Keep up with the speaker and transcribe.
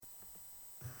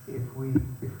if we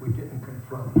didn't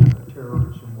confront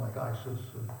terrorism like ISIS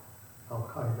and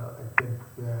Al-Qaeda, I think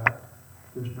that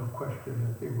there's no question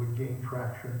that they would gain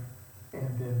traction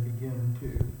and then begin to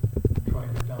try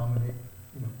to dominate,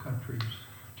 countries,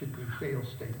 particularly failed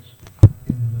states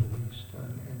in the Middle East.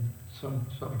 And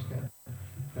some extent,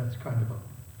 that's kind of a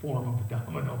form of a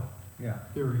domino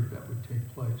theory that would take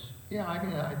place. Yeah, I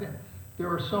mean, I think there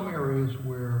are some areas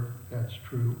where that's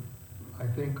true. I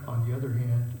think, on the other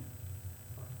hand,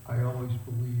 I always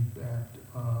believe that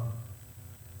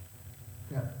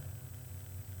that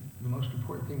the most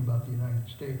important thing about the United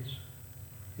States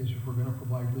is if we're going to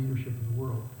provide leadership in the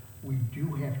world, we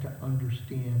do have to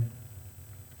understand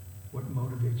what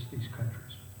motivates these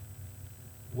countries.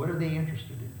 What are they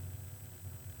interested in?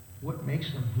 What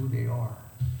makes them who they are?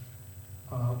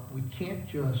 We can't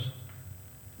just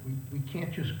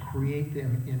create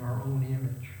them in our own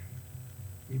image,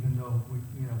 even though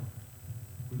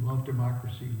we love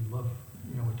democracy. We love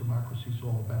what democracy is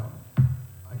all about.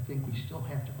 I think we still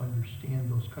have to understand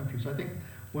those countries. I think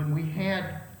when we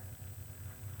had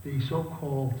the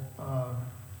so-called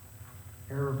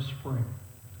Arab Spring,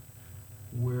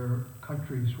 where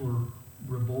countries were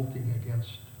revolting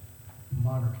against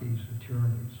monarchies and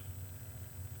tyrannies,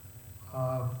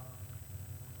 I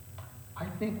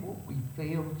think what we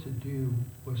failed to do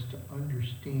was to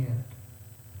understand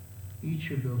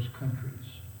each of those countries,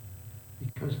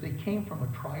 because they came from a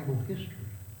tribal history.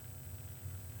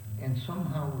 And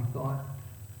somehow we thought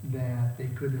that they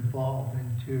could evolve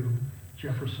into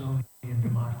Jeffersonian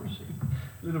democracy.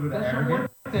 A little bit doesn't arrogant.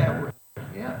 work that way.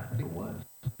 Yeah, it was.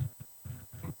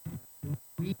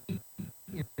 We,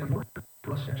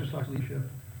 for us to exercise leadership,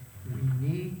 we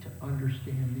need to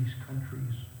understand these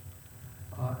countries.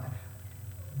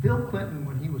 Bill Clinton,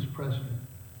 when he was president,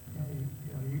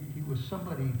 he was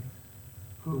somebody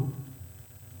who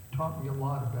taught me a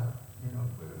lot about,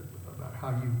 about how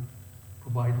you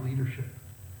provide leadership.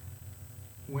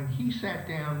 When he sat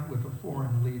down with a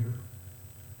foreign leader,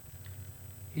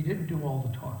 he didn't do all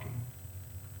the talking.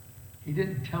 He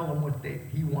didn't tell them what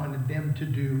he wanted them to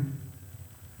do.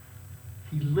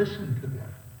 He listened to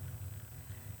them.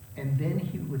 And then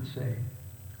he would say,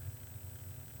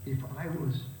 if I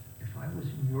was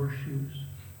in your shoes,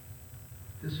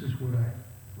 this is what I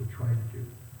would try to do.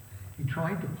 He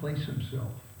tried to place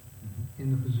himself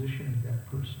in the position of that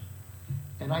person.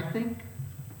 And I think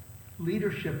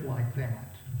leadership like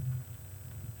that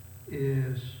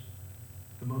is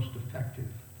the most effective,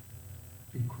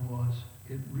 because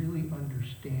it really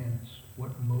understands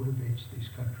what motivates these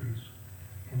countries,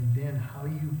 and then how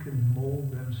you can mold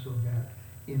them so that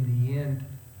in the end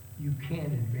you can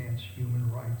advance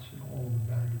human rights and all the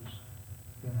values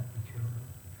that we care about.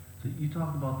 So you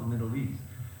talked about the Middle East.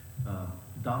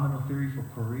 Domino theory for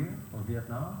Korea or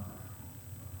Vietnam?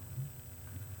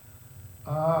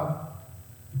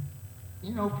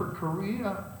 For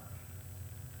Korea,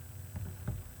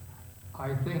 I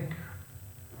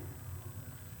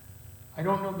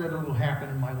don't know that it'll happen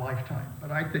in my lifetime,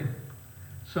 but I think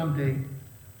someday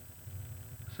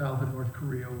South and North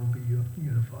Korea will be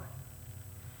unified.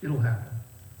 It'll happen.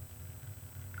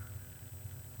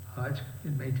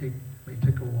 It may take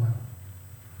a while,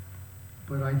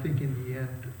 but I think in the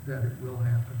end that it will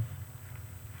happen.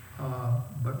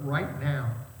 But right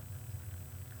now,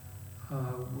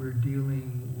 we're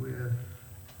dealing with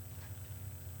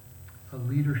a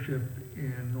leadership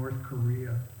in North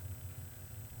Korea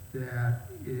that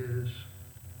is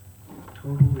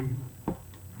totally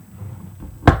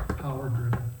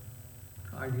power-driven,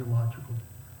 ideological,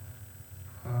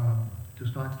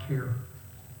 does not care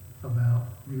about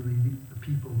really the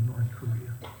people of North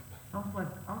Korea. Sounds like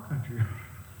our country.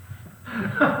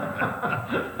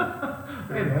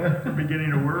 I'm beginning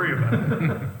to worry about it.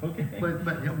 Okay. But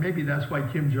maybe that's why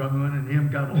Kim Jong-un and him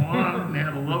got along and they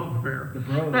had a love affair. The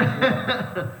brothers.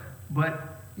 Yeah. But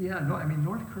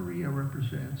North Korea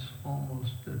represents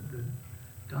almost the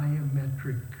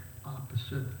diametric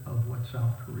opposite of what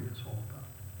South Korea is all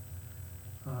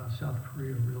about. South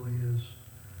Korea really is,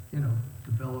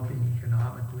 developing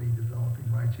economically,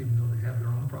 developing rights, even though they have their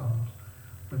own problems.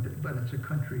 But it's a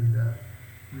country that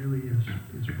really is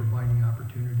providing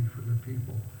opportunity for their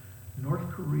people. North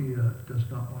Korea does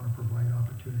not want to provide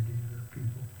opportunity to their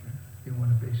people. Okay. They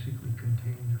want to basically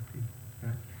contain their people.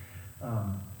 Okay.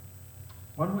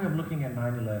 One way of looking at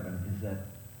 9/11 is that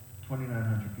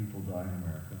 2,900 people died in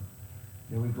America.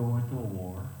 Then we go into a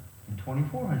war, and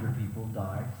 2,400 people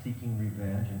died seeking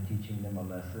revenge and teaching them a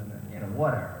lesson, and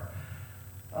whatever.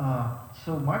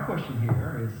 So my question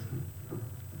here is,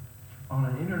 on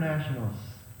an international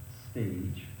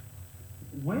stage,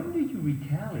 when did you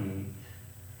retaliate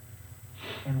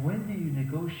And when do you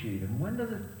negotiate? And when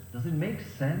does it make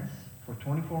sense for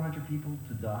 2,400 people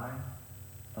to die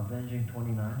avenging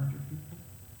 2,900 people?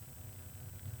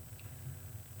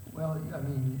 Well, I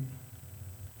mean,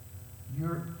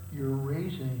 you're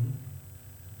raising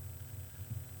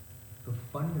the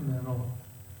fundamental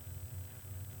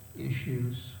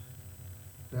issues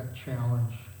that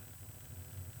challenge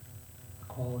the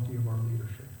quality of our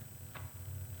leadership.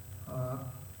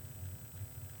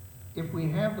 If we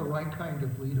have the right kind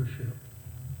of leadership,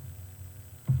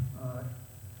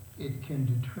 it can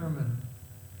determine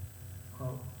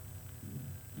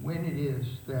when it is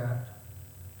that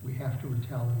we have to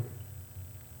retaliate,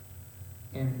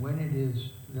 and when it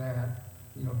is that,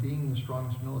 you know, being the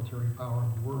strongest military power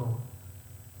in the world,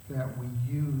 that we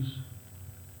use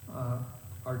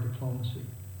our diplomacy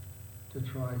to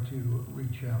try to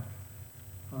reach out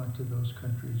to those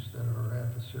countries that are our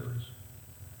adversaries,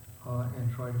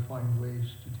 and try to find ways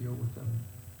to deal with them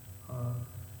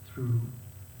through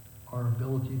our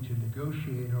ability to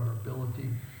negotiate, our ability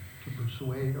to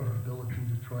persuade, our ability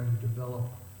to try to develop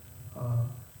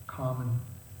common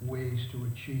ways to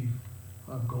achieve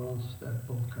goals that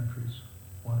both countries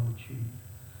want to achieve.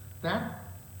 That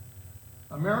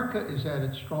America is at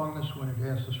its strongest when it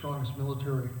has the strongest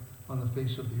military on the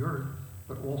face of the earth,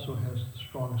 but also has the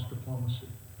strongest diplomacy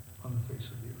on the face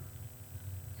of the earth.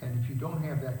 And if you don't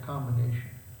have that combination,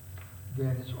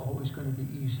 then it's always going to be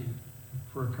easy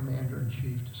for a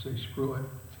commander-in-chief to say, screw it,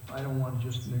 I don't want to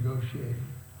just negotiate,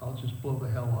 I'll just blow the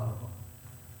hell out of them.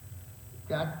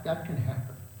 That can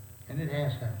happen, and it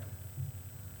has happened.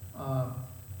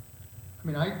 I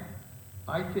mean,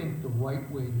 I think the right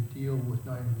way to deal with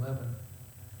 9/11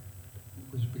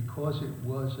 was, because it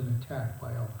was an attack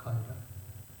by Al-Qaeda,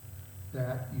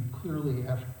 that you clearly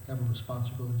have a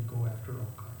responsibility to go after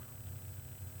Al-Qaeda.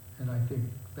 And I think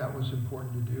that was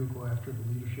important to do, go after the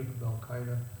leadership of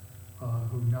Al-Qaeda,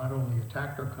 who not only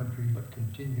attacked our country, but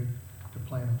continued to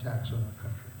plan attacks on our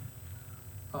country.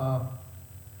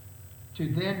 To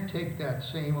then take that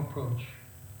same approach,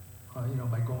 you know,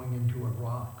 by going into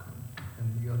Iraq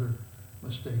and the other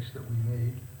mistakes that we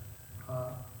made,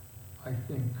 I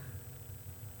think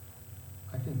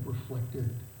reflected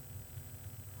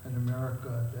an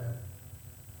America that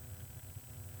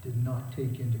did not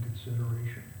take into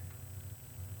consideration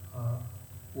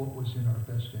what was in our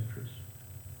best interest.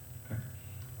 Okay.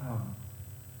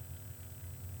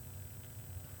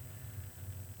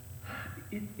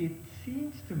 It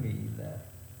seems to me that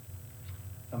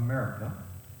America,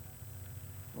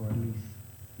 or at least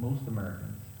most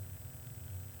Americans,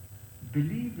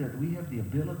 believe that we have the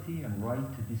ability and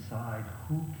right to decide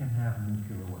who can have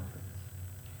nuclear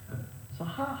weapons. So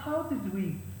how did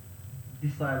we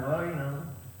decide, well, you know,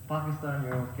 Pakistan,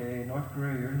 you're okay, North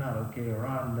Korea, you're not okay,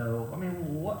 Iran, no. I mean,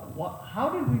 how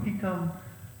did we become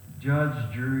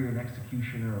judge, jury, and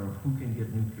executioner of who can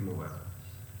get nuclear weapons?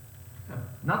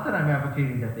 Not that I'm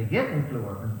advocating that they get nuclear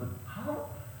weapons, but how?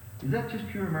 Is that just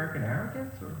pure American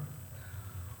arrogance, or?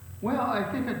 Well, I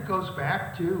think it goes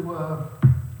back to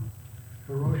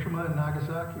Hiroshima and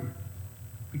Nagasaki.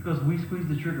 Because we squeezed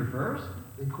the trigger first?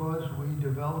 Because we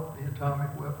developed the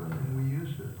atomic weapon and we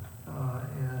used it.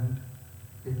 And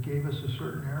it gave us a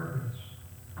certain arrogance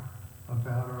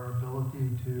about our ability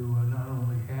to not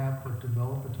only have, but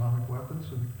develop atomic weapons.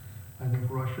 And I think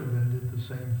Russia then did the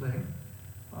same thing.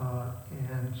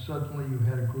 And suddenly you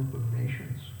had a group of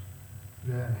nations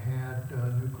that had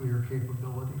nuclear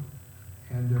capability.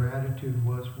 And their attitude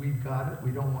was, we've got it,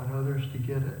 we don't want others to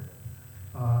get it.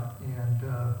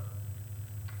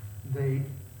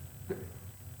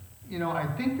 You know, I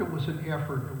think there was an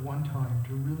effort at one time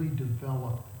to really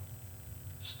develop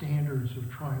standards of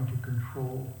trying to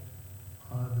control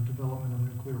the development of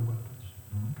nuclear weapons.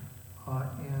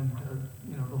 Mm-hmm.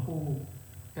 You know, the whole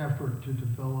effort to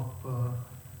develop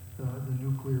the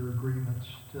nuclear agreements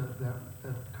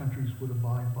that countries would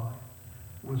abide by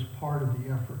was part of the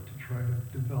effort to try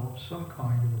to develop some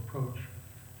kind of approach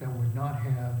that would not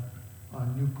have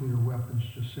nuclear weapons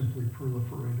just simply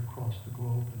proliferate across the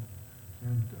globe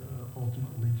and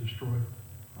ultimately destroy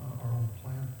our own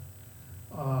planet.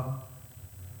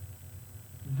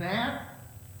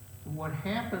 What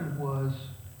happened was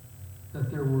that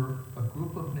there were a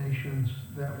group of nations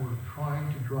that were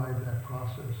trying to drive that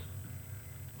process,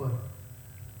 but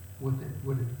what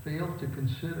it failed to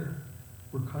consider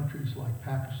were countries like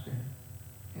Pakistan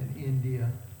and India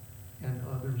and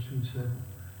others who said,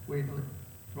 wait,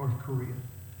 North Korea,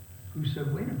 who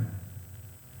said, wait a minute,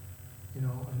 you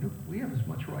know, we have as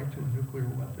much right to a nuclear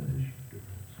weapon as you do.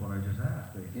 That's what I just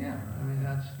asked, basically. Yeah, I mean,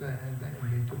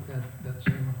 they took that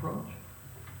same approach.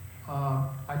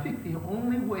 I think the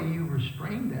only way you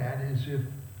restrain that is if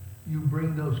you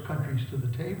bring those countries to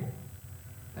the table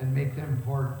and make them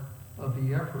part of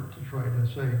the effort to try to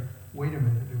say, wait a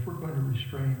minute, if we're going to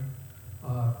restrain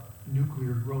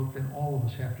nuclear growth, then all of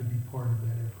us have to be part of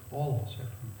that effort. All of us have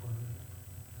to be part of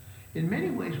that. In many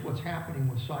ways, what's happening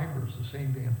with cyber is the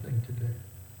same damn thing today.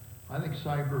 I think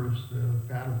cyber is the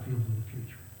battlefield of the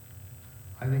future.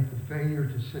 I think the failure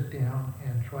to sit down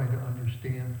and try to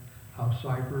understand how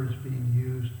cyber is being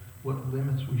used, what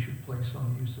limits we should place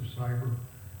on the use of cyber,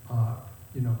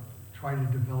 try to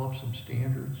develop some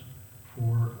standards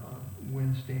for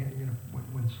when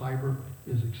cyber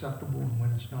is acceptable and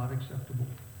when it's not acceptable.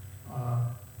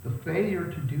 The failure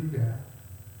to do that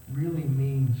really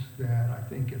means that I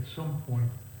think at some point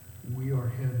we are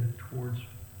headed towards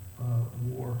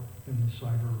war in the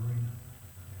cyber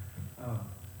arena.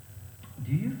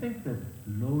 Do you think that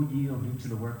low-yield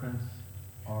nuclear weapons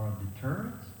are a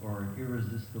deterrent or an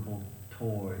irresistible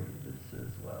toy that says,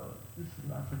 well, this is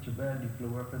not such a bad nuclear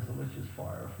weapon, so let's just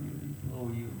fire a few of these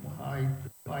low-yield ones?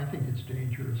 I think it's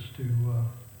dangerous to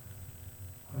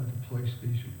place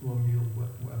these low-yield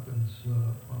weapons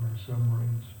on our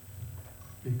submarines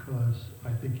because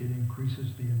I think it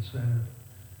increases the incentive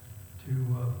to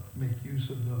make use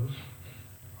of those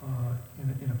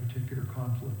in a particular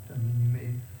conflict. I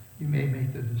mean, you may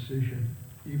make the decision,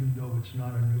 even though it's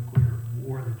not a nuclear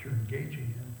war that you're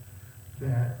engaging in,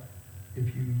 that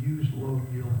if you use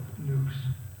low-yield nukes,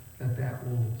 that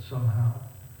will somehow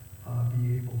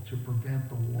be able to prevent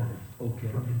the war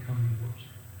from becoming worse.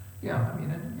 Yeah, I mean,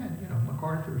 and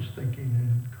MacArthur's thinking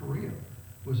in Korea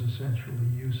was essentially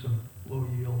use some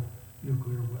low-yield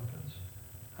nuclear weapons.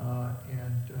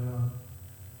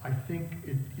 I think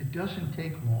it doesn't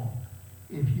take long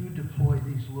if you deploy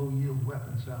these low-yield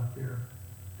weapons out there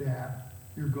that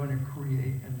you're going to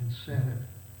create an incentive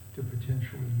to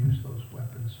potentially use those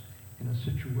weapons in a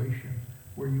situation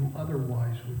where you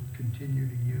otherwise would continue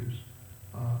to use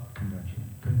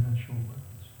conventional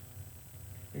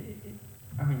weapons.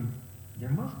 I mean, there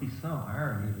must be some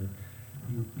irony that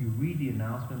you read the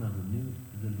announcement of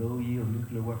the low-yield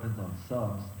nuclear weapons on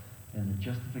subs, and the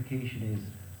justification is,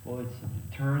 well, it's a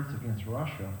deterrence against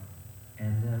Russia,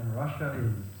 and then Russia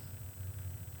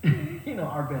is,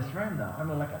 our best friend now. I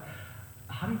mean,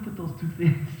 how do you put those two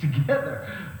things together?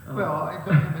 Well,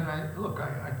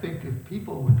 I think if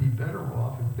people would be better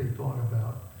off if they thought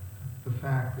about the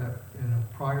fact that,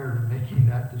 prior to making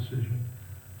that decision,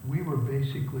 we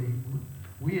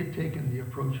had taken the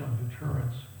approach on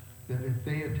deterrence that if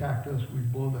they attacked us,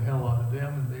 we'd blow the hell out of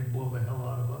them and they'd blow the hell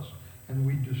out of us and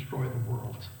we'd destroy the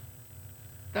world.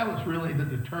 That was really the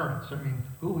deterrence. I mean,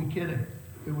 who are we kidding?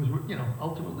 It was,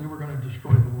 ultimately we're going to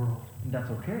destroy the world. And that's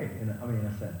okay, in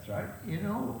a sense, right?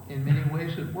 In many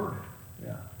ways it worked.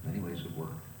 Yeah. Many ways it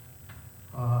worked.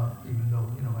 Even though,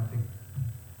 I think,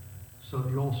 so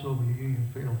the old Soviet Union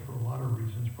failed for a lot of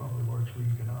reasons, probably largely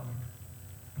economic.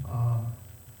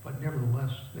 But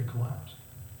nevertheless, they collapsed.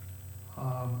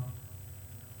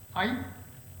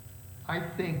 I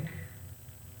think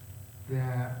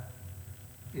that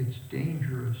it's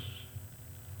dangerous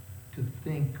to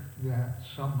think that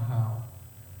somehow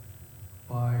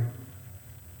by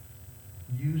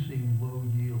using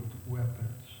low-yield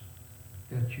weapons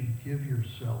that you give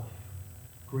yourself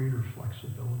greater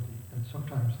flexibility. And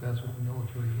sometimes that's what the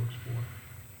military looks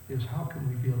for, is how can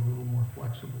we be a little more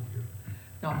flexible here?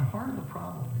 Now, part of the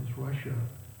problem is Russia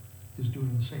is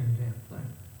doing the same damn thing.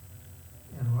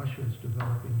 And Russia is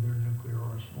developing their nuclear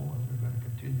arsenal, and they're going to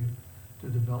continue to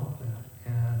develop that.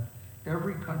 And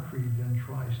every country then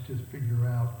tries to figure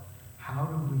out, how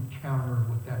do we counter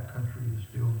what that country is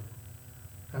doing?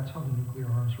 That's how the nuclear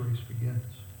arms race begins.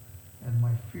 And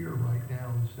my fear right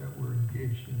now is that we're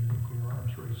engaged in a nuclear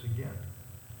arms race again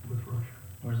with Russia.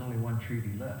 There's only one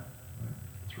treaty left, right?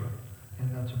 That's right.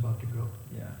 And that's about to go.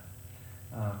 Yeah.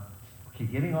 Okay,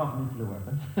 getting off nuclear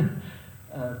weapons.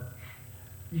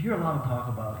 You hear a lot of talk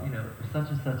about, if such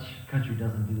and such country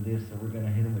doesn't do this, so we're going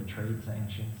to hit them with trade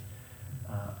sanctions.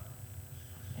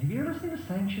 Have you ever seen a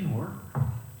sanction work?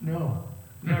 No,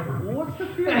 never. What's the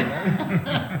feeling?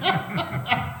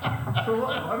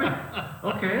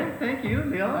 Okay, thank you,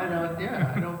 Leon.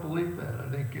 I don't believe that.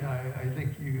 I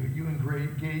think you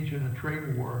engage in a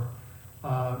trade war,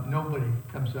 nobody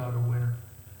comes out a winner.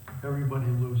 Everybody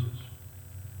loses.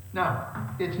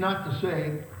 Now, it's not to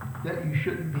say that you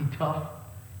shouldn't be tough.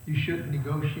 You shouldn't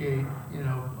negotiate,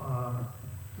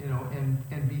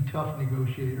 and be tough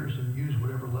negotiators and use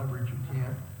whatever leverage you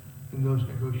can in those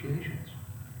negotiations.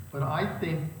 But I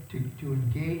think to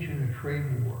engage in a trade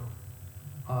war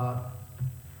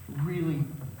really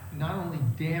not only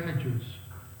damages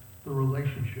the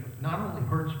relationship. Not only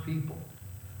hurts people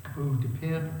who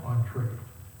depend on trade,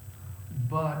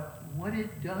 but what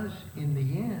it does in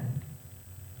the end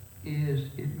is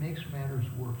it makes matters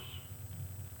worse.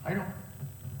 I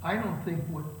don't think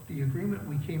what the agreement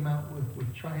we came out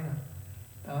with China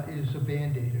is a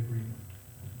Band-Aid agreement.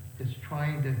 It's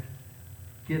trying to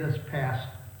get us past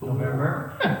the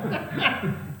November.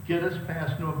 war. Get us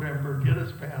past November, get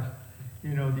us past,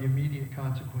 you know, the immediate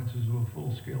consequences of a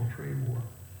full-scale trade war.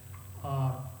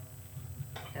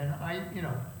 And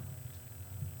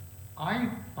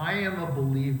I am a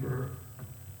believer,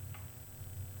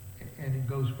 and it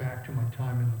goes back to my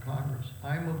time in the Congress,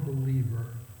 I'm a believer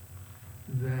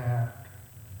that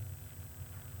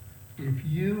if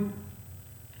you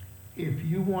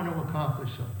want to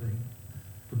accomplish something,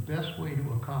 the best way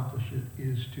to accomplish it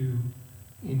is to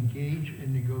engage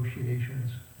in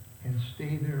negotiations and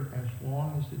stay there as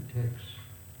long as it takes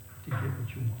to get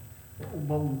what you want.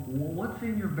 Well, what's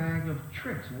in your bag of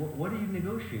tricks? What do you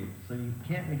negotiate? So you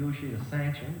can't negotiate a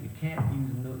sanction. You can't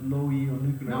use low-yield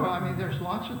nuclear No, I weapons. mean, there's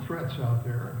lots of threats out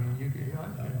there. I mean,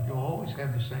 you always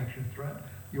have the sanction threat.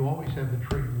 You always have the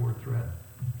trade war threat.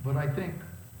 But I think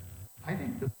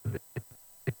the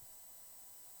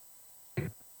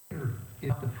bigger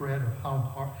is the threat of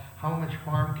how much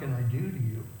harm can I do to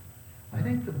you. I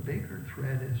think the bigger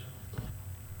threat is,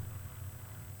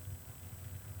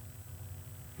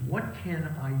 what can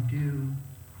I do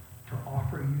to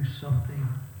offer you something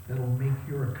that'll make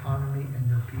your economy and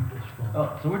your people stronger?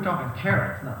 Oh, so we're talking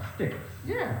carrots, not sticks.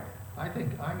 Yeah, I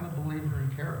think I'm a believer in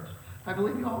carrots. I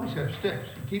believe you always have sticks.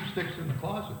 You keep sticks in the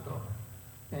closet, though.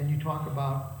 And you talk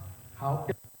about how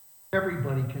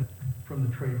everybody can from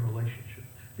the trade relationship.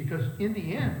 Because in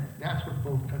the end, that's what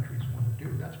both countries want to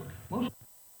do. That's what most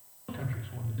countries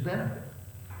want to benefit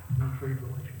from the trade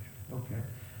relationship. Okay.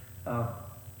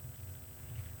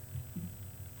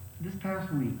 This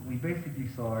past week, we basically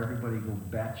saw everybody go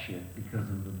batshit because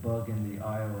of the bug in the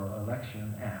Iowa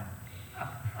election app.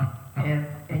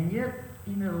 And yet,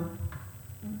 you know,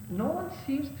 no one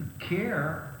seems to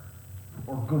care,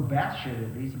 or go batshit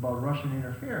at least, about Russian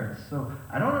interference. So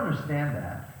I don't understand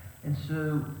that. And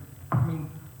so, I mean,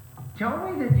 tell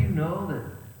me that you know that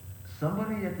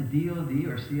somebody at the DOD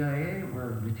or CIA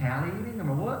were retaliating. I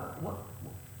mean, what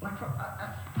like,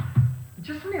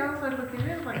 just from the outside looking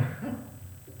in, like,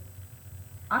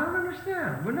 I don't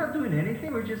understand. We're not doing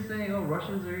anything. We're just saying, oh,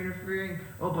 Russians are interfering.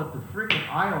 Oh, but the freaking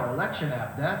Iowa election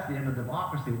app, that's the end of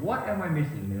democracy. What am I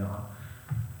missing, Leon?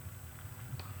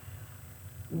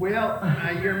 Well,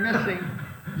 you're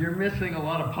missing a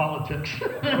lot of politics.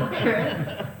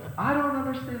 Okay. I don't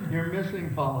understand. You're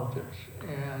missing politics,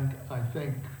 and I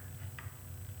think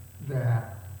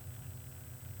that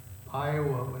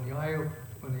when the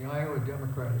Iowa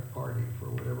Democratic Party, for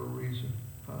whatever reason,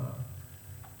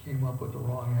 came up with the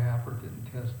wrong app or didn't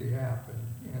test the app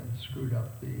and screwed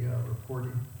up the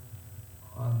reporting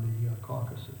on the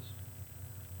caucuses.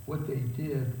 What they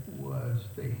did was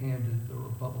they handed the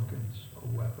Republicans a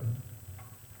weapon,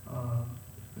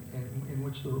 in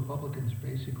which the Republicans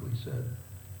basically said,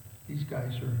 these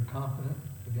guys are incompetent,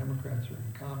 the Democrats are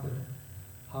incompetent.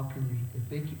 How can you,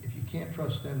 if you can't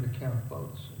trust them to count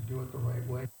votes and do it the right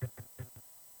way,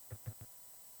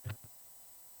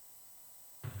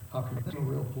 how can you use a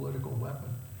real political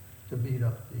weapon to beat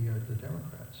up the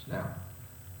Democrats? Now,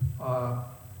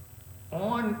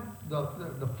 on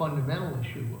the fundamental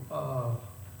issue of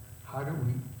how do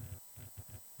we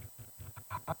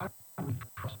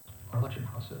trust our election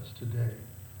process today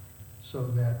so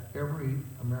that every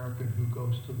American who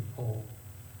goes to the poll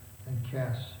and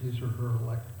casts his or her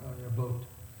vote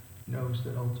knows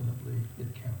that ultimately it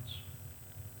counts.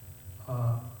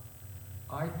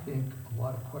 I think a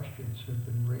lot of questions have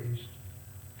been raised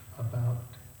about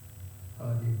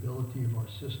the ability of our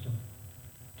system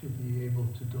to be able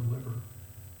to deliver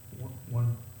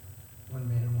one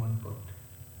man, one vote.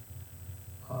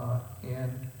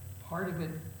 And part of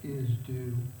it is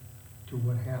due to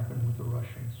what happened with the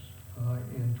Russians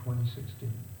in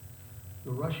 2016.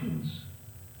 The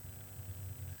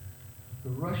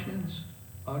Russians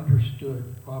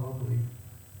understood probably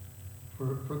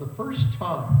for the first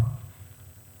time,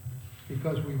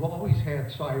 because we've always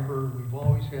had cyber, we've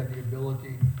always had the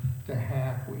ability to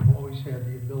hack, we've always had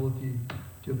the ability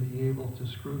to be able to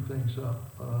screw things up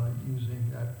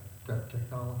using that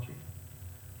technology.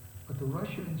 But the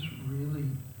Russians really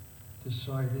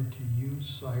decided to use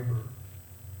cyber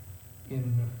in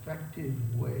an effective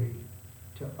way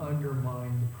to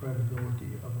undermine the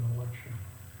credibility of an election.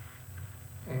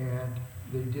 And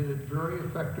they did it very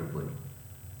effectively.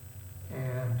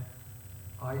 And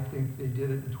I think they did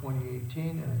it in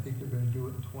 2018, and I think they're going to do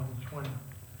it in 2020.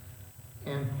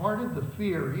 And part of the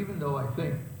fear, even though I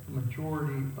think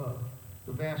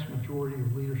the vast majority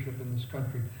of leadership in this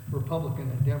country, Republican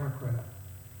and Democrat,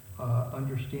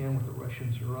 understand what the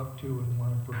Russians are up to and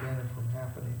want to prevent it from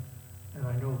happening. And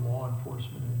I know law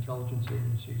enforcement and intelligence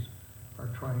agencies are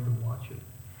trying to watch it.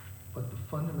 But the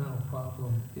fundamental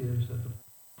problem is that the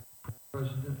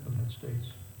President of the United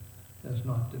States has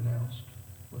not denounced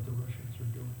what the Russians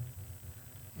are doing.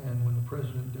 And when the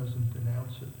President doesn't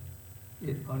denounce it,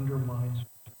 it undermines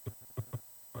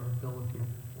our ability of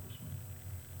enforcement.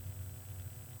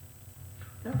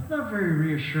 That's not very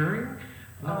reassuring.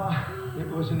 No, it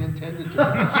wasn't intended to be.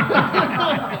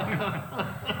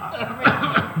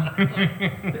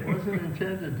 It wasn't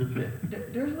intended to be.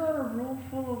 There's not a room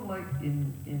full of, like,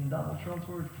 in Donald Trump's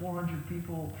words, 400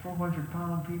 people,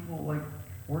 400-pound people, like,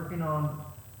 working on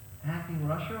hacking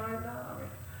Russia right now?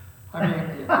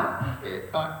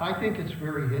 I think it's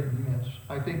very hit and miss.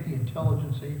 I think the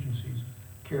intelligence agencies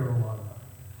care a lot about it.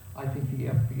 I think the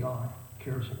FBI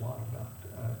cares a lot about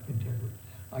integrity.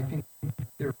 I think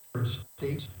there are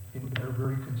states that are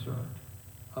very concerned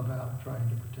about trying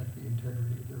to protect the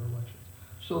integrity of their elections.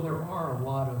 So there are a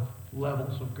lot of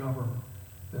levels of government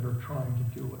that are trying to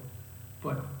do it.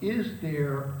 But is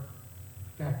there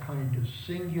that kind of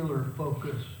singular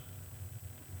focus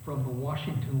from the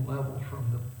Washington level,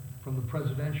 from the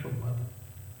presidential level,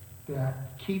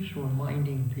 that keeps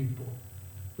reminding people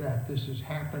that this is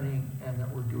happening and that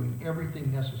we're doing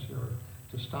everything necessary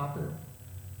to stop it?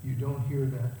 You don't hear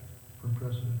that from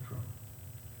President Trump.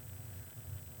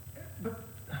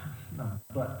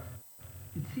 But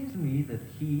it seems to me that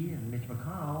he and Mitch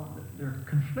McConnell, they're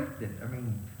conflicted. I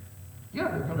mean, yeah,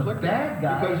 they're conflicted. The bad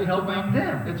guy because is helping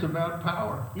them. It's about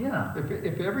power. Yeah.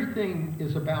 If everything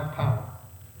is about power,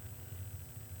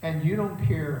 and you don't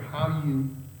care how you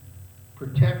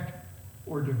protect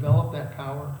or develop that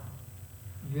power,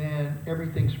 then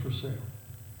everything's for sale.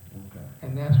 Okay.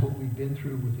 And that's what we've been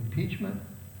through with impeachment,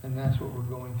 and that's what we're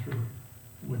going through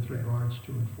with regards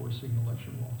to enforcing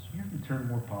election laws. You have to turn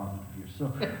more positive here.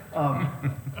 So,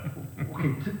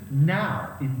 okay,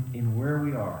 now, in where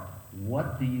we are,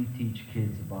 what do you teach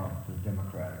kids about the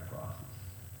democratic process?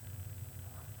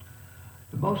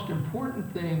 The most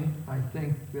important thing I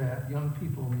think that young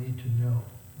people need to know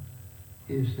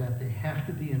is that they have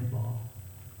to be involved,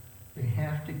 they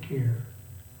have to care,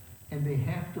 and they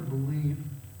have to believe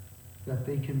that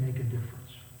they can make a difference.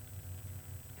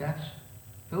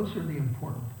 Those are the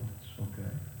important points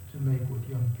to make with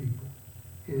young people,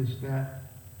 is that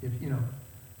if, you know,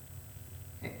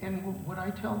 and what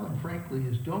I tell them frankly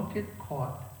is don't get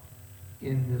caught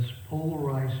in this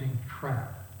polarizing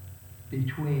trap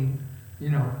between, you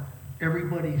know,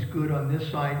 everybody's good on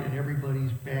this side and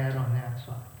everybody's bad on that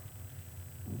side.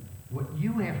 What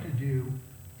you have to do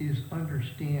is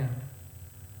understand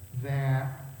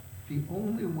that the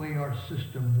only way our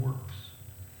system works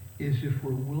is if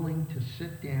we're willing to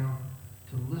sit down,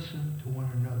 to listen to one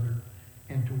another,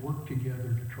 and to work together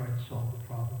to try to solve the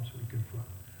problems we confront.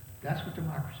 That's what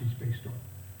democracy is based on.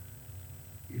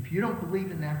 If you don't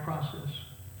believe in that process,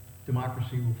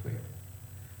 democracy will fail.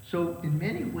 So in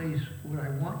many ways, what I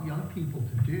want young people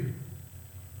to do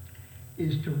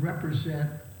is to represent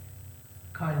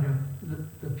kind of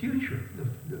the future,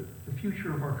 the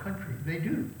future of our country. They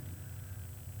do.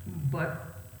 But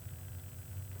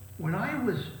when I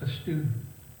was a student,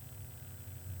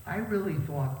 I really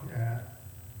thought that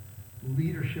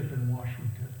leadership in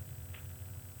Washington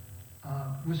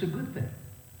was a good thing.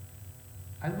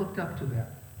 I looked up to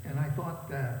that, and I thought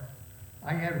that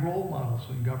I had role models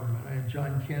in government. I had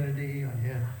John Kennedy, I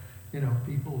had, you know,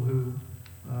 people who,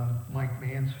 Mike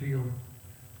Mansfield,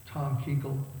 Tom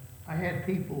Kuchel. I had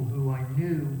people who I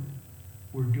knew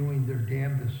were doing their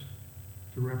damnedest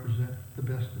to represent the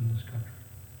best in this country.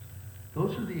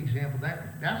 Those are the examples.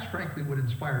 That's frankly what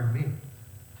inspired me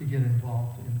to get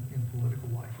involved in political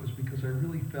life, was because I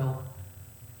really felt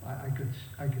I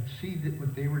could see that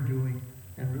what they were doing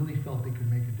and really felt they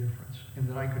could make a difference, and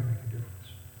that I could make a difference.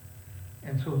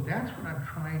 And so that's what I'm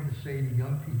trying to say to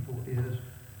young people is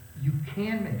you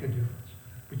can make a difference,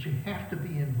 but you have to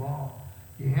be involved.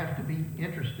 You have to be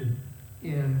interested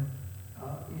in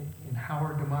how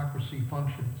our democracy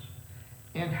functions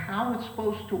and how it's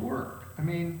supposed to work. I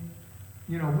mean,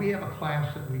 you know, we have a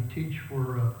class that we teach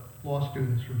for law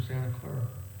students from Santa Clara.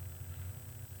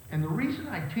 And the reason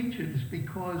I teach it is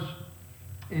because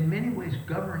in many ways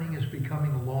governing is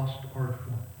becoming a lost art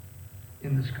form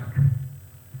in this country.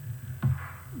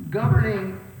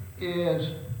 Governing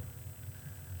is,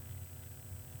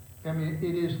 I mean,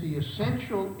 it is the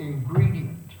essential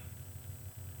ingredient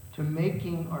to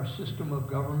making our system of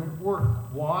government work.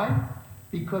 Why?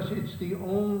 because it's the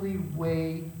only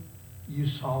way you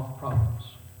solve problems.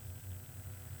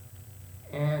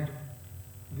 And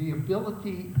the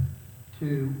ability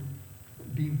to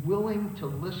be willing to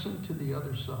listen to the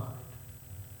other side,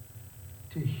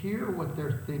 to hear what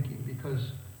they're thinking,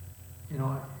 because, you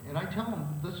know, and I tell them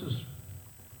this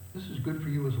is good for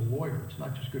you as a lawyer. It's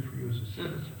not just good for you as a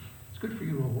citizen. It's good for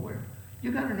you as a lawyer.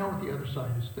 You got to know what the other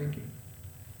side is thinking.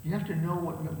 You have to know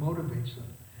what motivates them.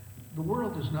 The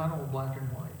world is not all black and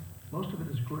white. Most of it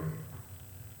is gray.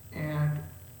 And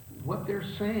what they're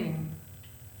saying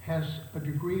has a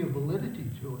degree of validity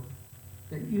to it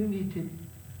that you need to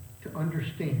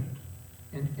understand.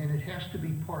 And it has to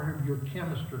be part of your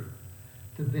chemistry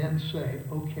to then say,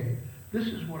 okay, this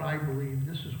is what I believe,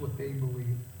 this is what they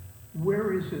believe.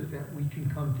 Where is it that we can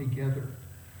come together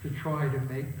to try to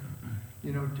make,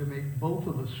 you know, to make both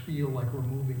of us feel like we're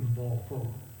moving the ball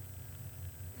forward?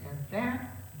 And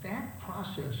that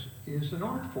process is an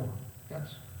art form.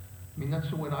 That's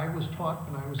what I was taught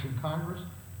when I was in Congress.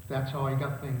 That's how I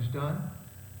got things done.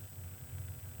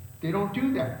 They don't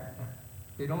do that.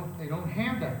 They don't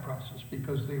have that process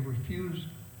because they refuse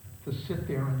to sit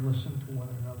there and listen to one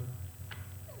another.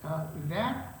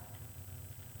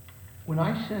 When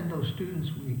I send those students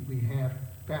we have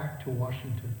back to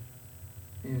Washington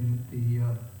in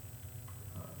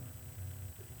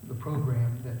the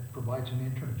program that provides an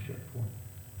internship for them,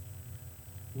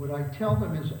 what I tell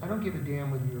them is, I don't give a damn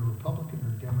whether you're a Republican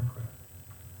or a Democrat,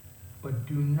 but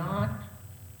do not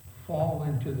fall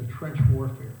into the trench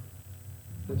warfare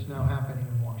that's now happening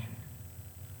in Washington.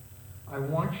 I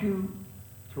want you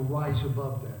to rise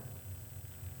above that,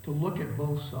 to look at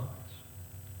both sides,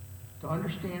 to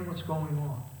understand what's going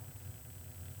on.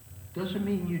 Doesn't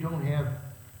mean you don't have,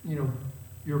 you know,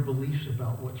 your beliefs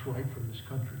about what's right for this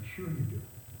country. Sure you do.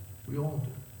 We all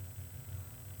do.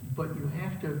 But you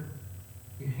have to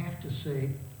say,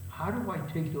 how do I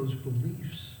take those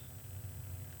beliefs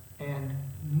and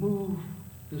move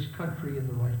this country in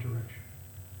the right direction?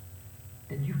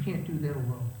 And you can't do that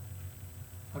alone.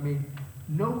 I mean,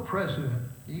 no president,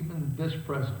 even this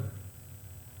president,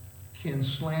 can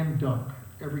slam dunk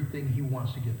everything he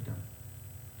wants to get done.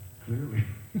 Clearly.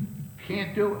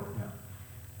 Can't do it.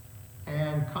 Yeah.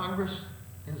 And Congress,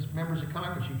 as members of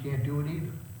Congress, you can't do it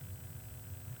either.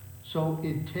 So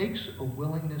it takes a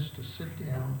willingness to sit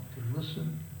down, to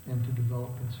listen, and to develop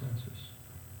consensus.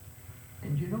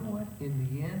 And you know what? In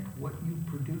the end, what you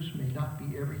produce may not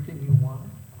be everything you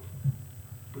wanted,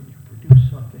 but you produce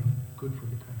something good for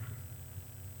the country.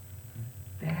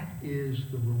 That is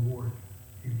the reward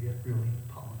you get really in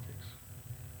politics.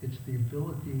 It's the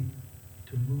ability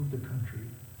to move the country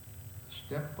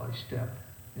step by step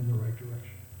in the right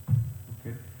direction.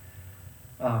 Okay.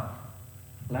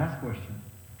 Last question.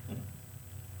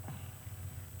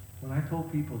 When I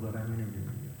told people that I'm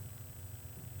interviewing you,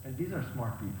 and these are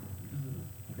smart people,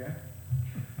 okay?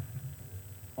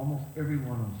 Almost every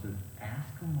one of them said,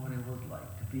 ask them what it was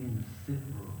like to be in the sit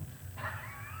room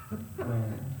when,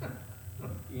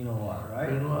 you know what, right?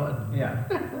 Bin Laden. Yeah.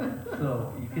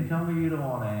 So you can tell me you don't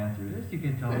want to answer this, you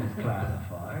can tell me it's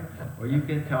classified, or you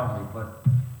can tell me, but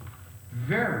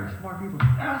very smart people.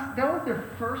 That was their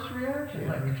first reaction.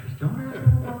 Yeah, Like, interesting. don't ask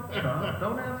them about Trump,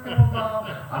 don't ask them about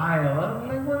Iowa,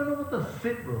 they want to know about the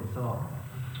sit room. So,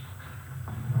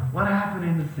 what happened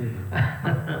in the sit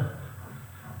room?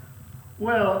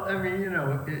 Well, I mean, you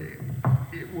know,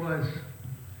 it was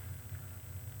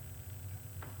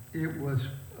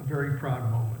a very proud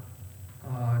moment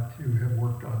to have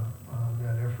worked on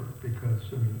that effort, because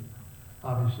I mean,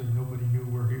 obviously nobody knew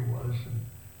where he was, and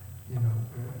you know,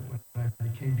 when I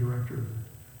became director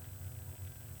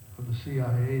of the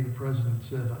CIA, the president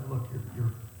said, "Look,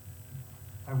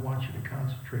 I want you to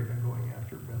concentrate on going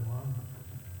after bin Laden."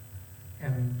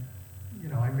 And you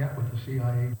know, I met with the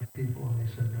CIA people, and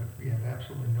they said, "No, we have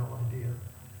absolutely no idea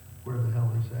where the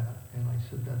hell he's at." And I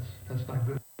said, "That's not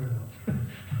good enough."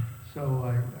 So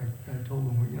I told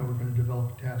them, you know, we're going to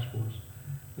develop a task force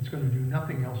that's going to do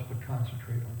nothing else but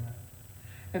concentrate on that.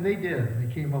 And they did. And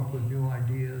they came up with new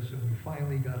ideas, and we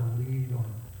finally got a lead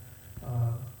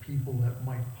on people that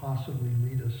might possibly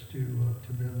lead us to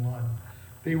bin Laden.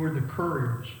 They were the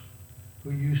couriers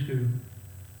who used to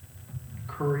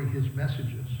curry his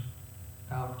messages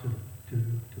out to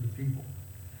the people.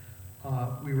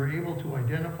 We were able to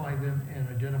identify them and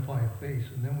identify a face,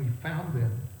 and then we found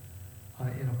them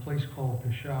in a place called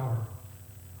Peshawar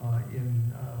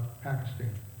in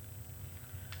Pakistan.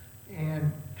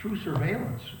 And through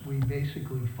surveillance, we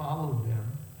basically followed them,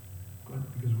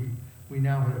 because we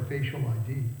now had a facial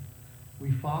ID.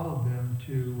 We followed them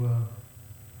to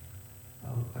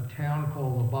a town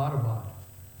called Abbottabad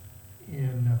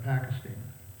in Pakistan.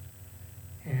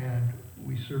 And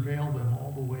we surveilled them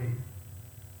all the way.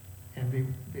 And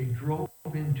they drove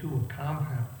into a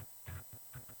compound.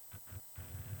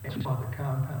 And we saw the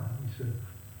compound. We said,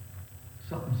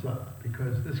 something's up,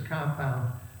 because this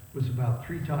compound was about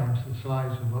 3 times the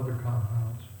size of other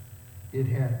compounds. It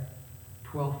had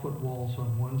 12-foot walls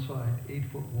on one side,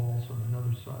 8-foot walls on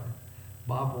another side,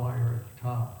 barbed wire at the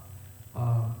top.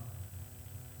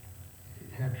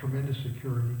 It had tremendous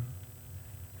security.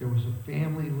 There was a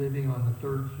family living on the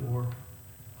 3rd floor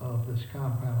of this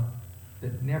compound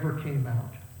that never came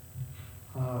out.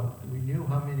 We knew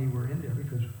how many were in there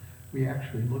because we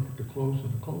actually looked at the clothes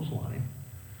on the clothesline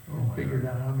and figured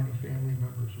out how many family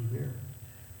members were there.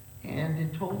 And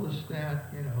it told us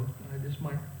that, you know, this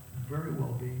might very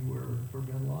well be where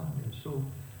bin Laden is. So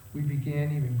we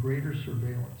began even greater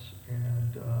surveillance,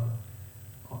 and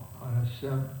on a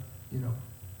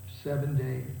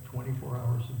 7-day, 24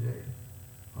 hours a day,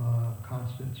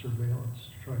 constant surveillance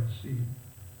to try to see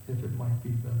if it might be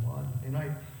bin Laden. And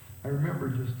I remember,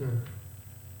 just to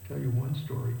tell you one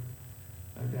story,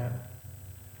 that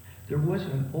there was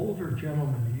an older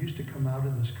gentleman who used to come out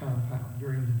of this compound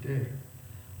during the day,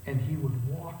 and he would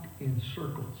walk in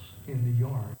circles in the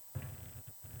yard,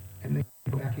 and then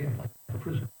go back in like a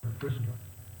prisoner.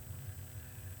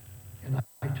 And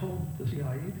I told the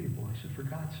CIA people, I said, for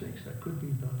God's sakes, that could be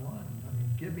bin Laden. I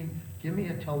mean, give me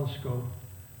a telescope,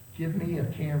 give me a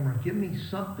camera, give me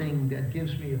something that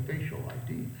gives me a facial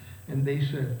ID. And they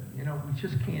said, you know, we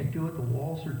just can't do it. The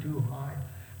walls are too high.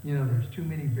 You know, there's too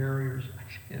many barriers.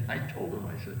 And I told them,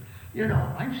 I said, you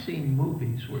know, I've seen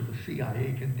movies where the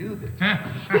CIA can do this.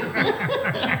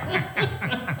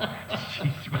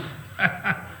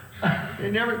 They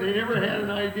never had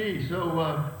an ID.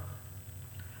 So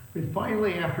but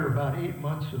finally, after about 8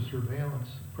 months of surveillance,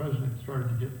 the president started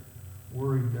to get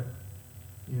worried that,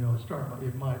 you know,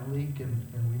 it might leak and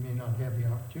we may not have the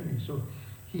opportunity. So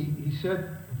he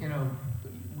said, you know,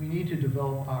 we need to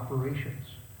develop operations.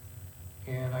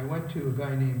 And I went to a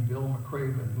guy named Bill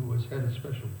McCraven, who was head of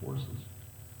Special Forces.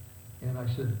 And I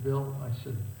said, Bill,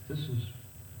 this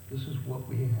is what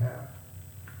we have.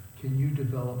 Can you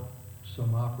develop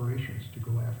some operations to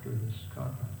go after this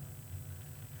compound?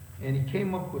 And he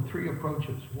came up with 3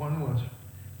 approaches. One was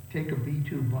take a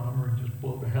B-2 bomber and just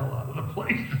blow the hell out of the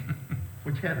place,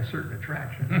 which had a certain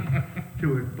attraction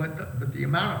to it. But the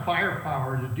amount of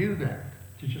firepower to do that,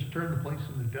 to just turn the place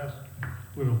into dust,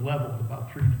 would have leveled about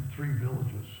three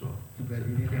villages. So you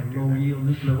didn't have low-yield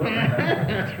nuclear weapons.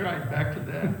 That's right. Back to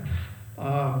that.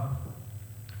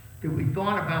 That we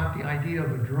thought about the idea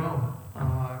of a drone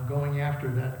going after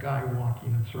that guy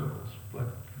walking in circles, but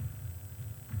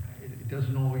it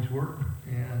doesn't always work,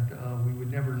 and we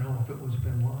would never know if it was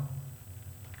bin Laden.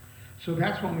 So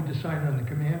that's when we decided on the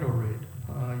commando raid,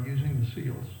 using the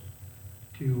SEALs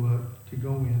to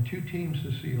go in. 2 teams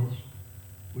of SEALs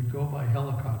would go by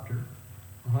helicopter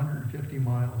 150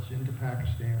 miles into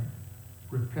Pakistan,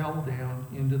 rappel down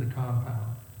into the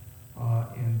compound,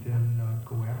 and then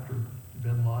go after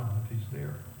bin Laden if he's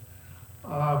there.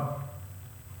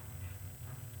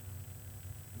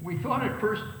 We thought at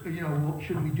first, you know, well,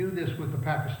 should we do this with the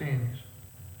Pakistanis?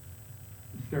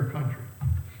 It's their country.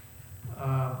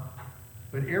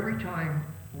 But every time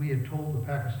we had told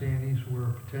the Pakistanis where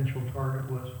a potential target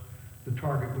was, the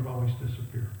target would always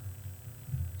disappear.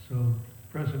 So the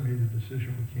president made the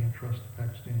decision we can't trust the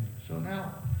Pakistanis. So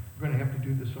now we're going to have to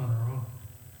do this on our own.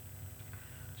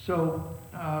 So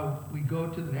we go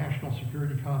to the National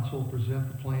Security Council,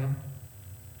 present the plan,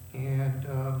 and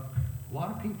a lot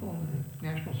of people in the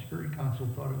National Security Council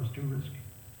thought it was too risky.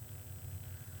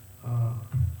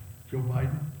 Joe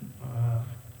Biden,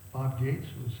 Bob Gates,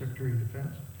 who was Secretary of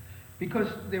Defense, because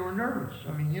they were nervous.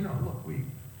 I mean, you know, look,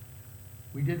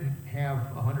 we didn't have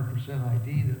 100%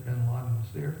 ID that bin Laden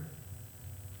was there.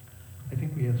 I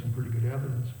think we had some pretty good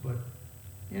evidence, but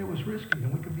you know, it was risky,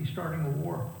 and we could be starting a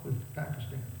war with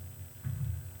Pakistan.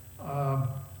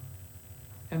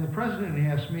 And the president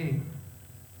asked me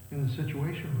in the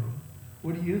Situation Room,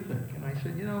 what do you think? And I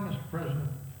said, you know, Mr. President,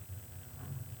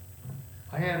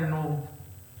 I had an old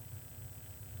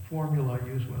formula I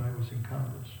used when I was in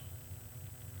Congress,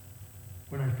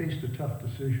 when I faced a tough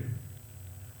decision,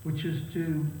 which is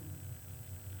to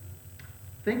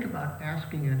think about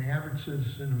asking an average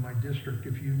citizen in my district,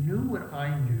 if you knew what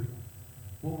I knew,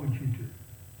 what would you do?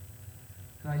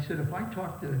 And I said, if I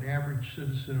talked to an average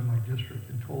citizen in my district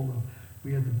and told them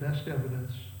we had the best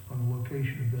evidence on the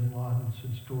location of bin Laden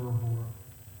since Tora Bora,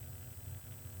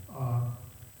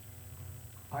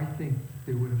 I think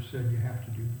they would have said, you have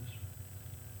to do this.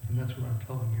 And that's what I'm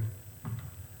telling you.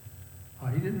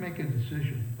 He didn't make a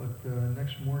decision, but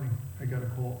next morning I got a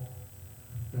call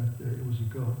that it was a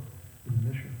go for the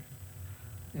mission.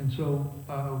 And so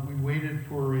we waited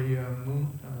for a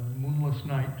moonless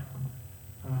night,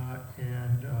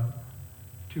 and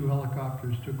two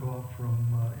helicopters took off from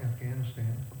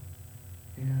Afghanistan.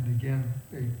 And again,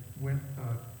 they went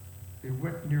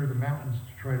near the mountains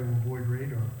to try to avoid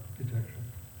radar detection.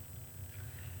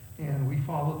 And we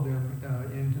followed them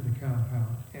into the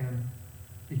compound. And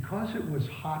because it was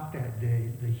hot that day,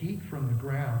 the heat from the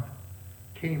ground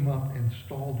came up and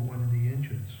stalled one of the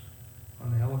engines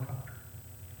on the helicopter.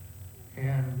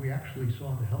 And we actually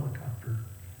saw the helicopter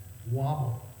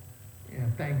wobble.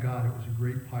 And thank God it was a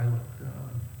great pilot.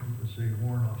 He was a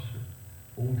warrant officer,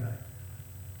 old guy.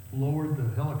 Lowered the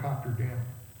helicopter down.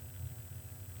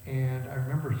 And I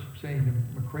remember saying to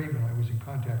McCraven, I was in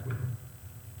contact with him.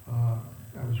 I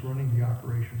was running the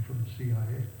operation for the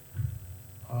CIA.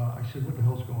 I said, what the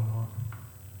hell's going on?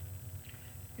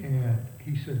 And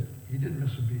he said, he didn't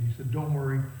miss a beat. He said, don't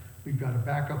worry, we've got a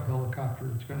backup helicopter.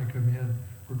 It's going to come in.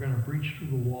 We're going to breach through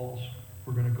the walls.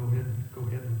 We're going to go ahead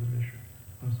with the mission.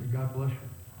 I said, God bless you.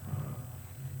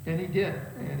 And he did.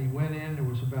 And he went in.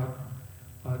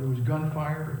 There was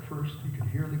gunfire at first. You could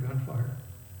hear the gunfire.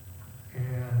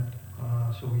 And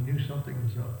so we knew something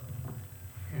was up.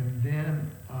 And then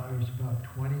there was about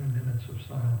 20 minutes of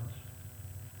silence.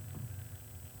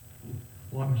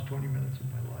 Longest 20 minutes of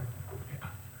my life.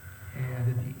 And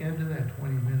at the end of that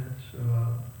 20 minutes,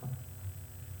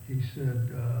 he said,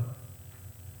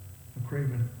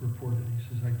 McCraven reported, he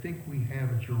says, I think we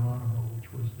have a Geronimo, which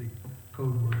was the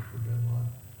code word for bin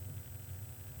Laden.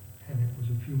 And it was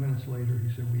a few minutes later,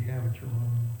 he said, we have a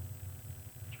Geronimo,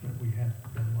 which meant we had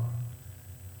bin Laden.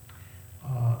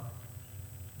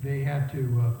 They had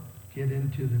to get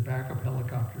into the backup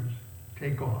helicopters,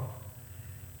 take off.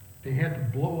 They had to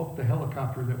blow up the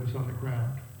helicopter that was on the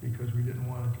ground because we didn't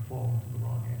want it to fall into the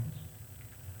wrong hands.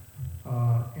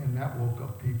 And that woke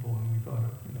up people, and we thought,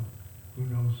 who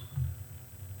knows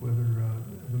whether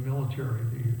the military,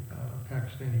 the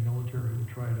Pakistani military, would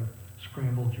try to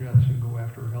scramble jets and go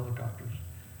after helicopters.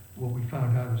 What we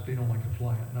found out is they don't like to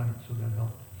fly at night, so that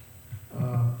helped.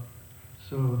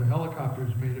 So the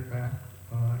helicopters made it back,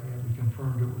 and we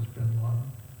confirmed it was bin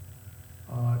Laden.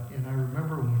 And I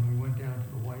remember when we went down to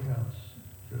the White House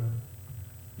to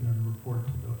report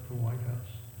to the White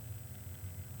House,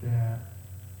 that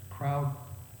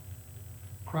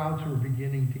crowds were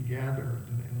beginning to gather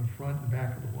in the front and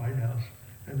back of the White House,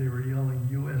 and they were yelling,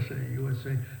 USA,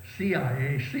 USA,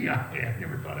 CIA, CIA. I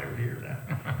never thought I would hear that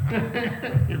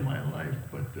in my life,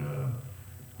 but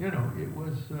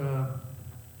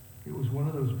it was one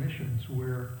of those missions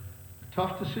where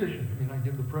tough decision. I mean, I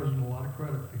give the president a lot of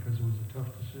credit because it was a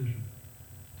tough decision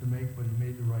to make, but he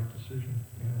made the right decision.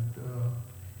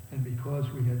 And because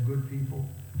we had good people,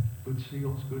 good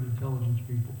SEALs, good intelligence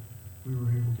people, we were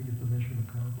able to get the mission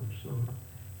accomplished. So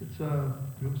it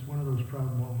was one of those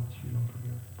proud moments you don't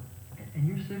forget. And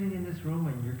you're sitting in this room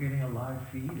and you're getting a live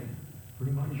feed, and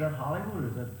pretty much. Is that Hollywood,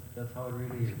 or that's how it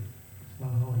really is? It's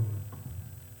not Hollywood.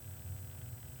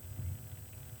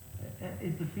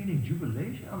 Is the feeling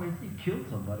jubilation? I mean, you killed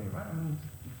somebody, right? I mean,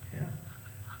 yeah.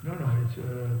 No,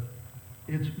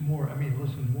 it's more, I mean,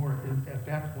 listen, at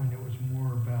that point, it was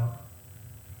more about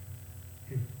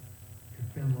if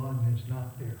bin Laden is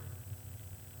not there,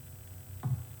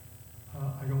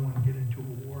 I don't want to get into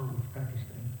a war with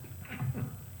Pakistan.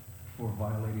 For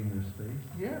violating their space?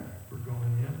 Yeah, for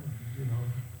going in,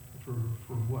 for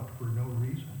what? For no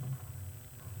reason.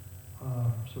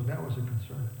 So that was a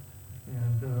concern.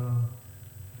 And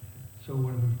so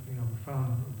when we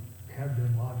found had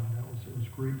bin Laden, it was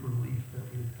great relief that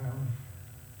we had found him.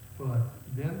 But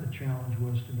then the challenge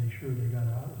was to make sure they got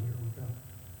out of there without,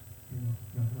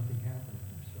 nothing happening.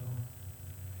 So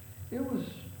it was,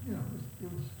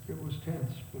 it was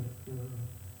tense, but it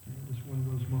was one of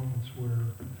those moments where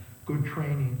good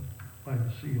training by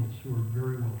the SEALs, who are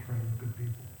very well trained, good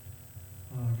people,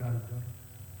 got it done.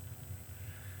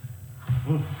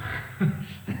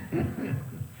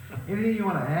 Anything you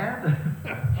want to add?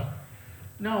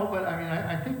 No, but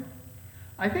I mean,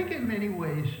 I think in many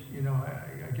ways,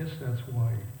 I guess that's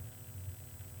why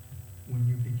when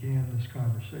you began this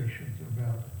conversation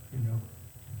about,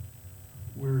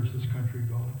 where is this country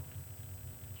going?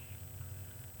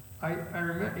 I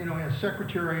remember, as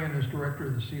secretary and as director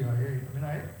of the CIA, I mean,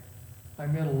 I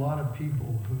met a lot of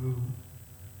people who,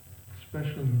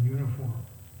 especially in uniform,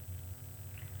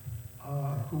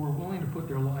 who were willing to put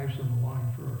their lives on the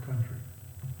line for our country.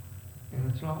 And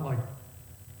it's not like,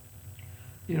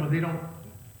 they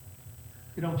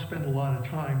don't spend a lot of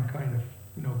time kind of,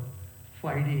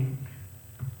 fighting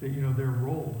you know, their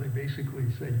role. They basically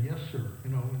say, yes, sir,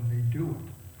 you know, and they do it.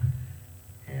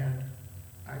 And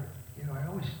I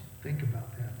always think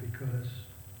about that, because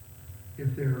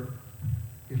if they're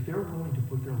willing to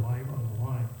put their life on the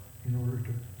line in order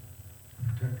to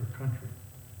protect our country,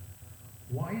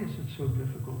 why is it so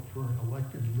difficult for an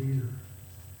elected leader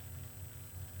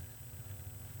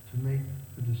to make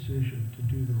the decision to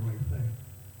do the right thing?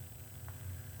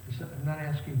 I'm not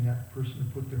asking that person to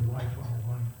put their life on the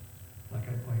line like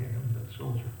I am that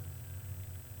soldier.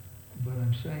 But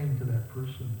I'm saying to that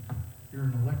person, you're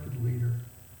an elected leader,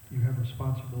 you have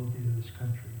responsibility to this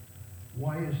country.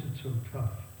 Why is it so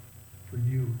tough for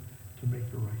you to make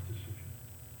the right decision?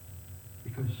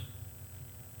 Because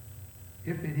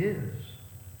if it is,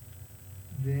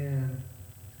 then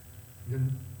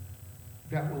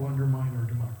that will undermine our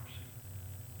democracy.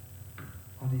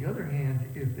 On the other hand,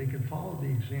 if they can follow the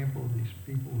example of these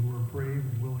people who are brave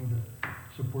and willing to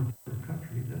support their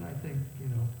country, then I think, you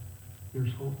know,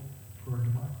 there's hope for our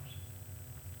democracy.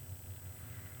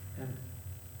 And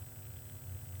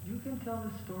you can tell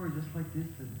this story just like this,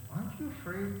 and aren't you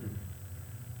afraid that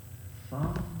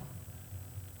some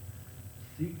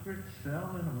secret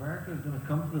cell in America is going to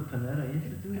come to the Panetta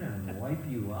Institute and wipe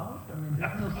you out? I mean,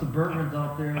 there's no suburbans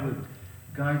out there with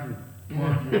guys with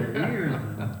plugs in their ears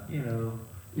and, you know.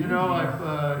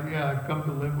 I've come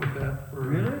to live with that for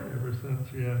Really? ever since.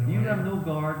 Yeah. You have no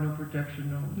guard, no protection,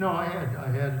 no. No, I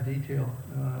had a detail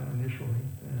initially,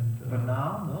 and. But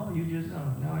now, no, you just. No,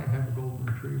 now I have a golden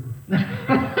retriever.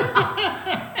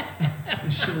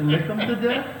 You should lick them to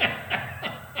death.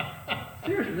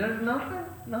 Seriously, there's nothing.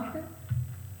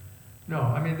 No,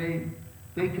 I mean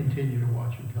they continue to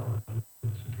watch intelligence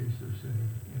in case there's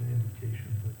any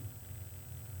indication, but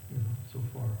you know, so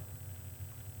far.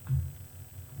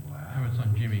 Wow. Now it's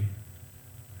on Jimmy.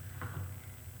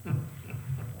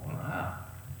 Wow.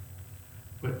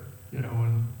 But you know,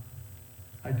 when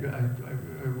I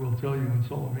will tell you, when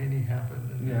Soleimani happened,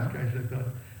 and Yeah. these guys I thought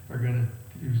are going to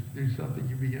do something,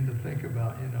 you begin to think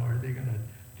about, you know, are they going to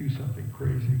do something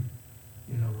crazy,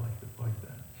 you know, like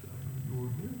that? So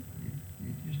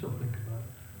you still think about it.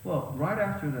 Well, right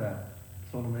after that,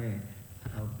 Soleimani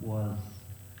was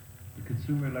the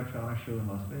Consumer Electronics Show in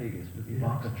Las Vegas with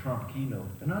Ivanka Trump keynote.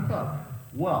 And I thought,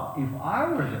 well, if I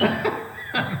were there,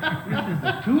 this is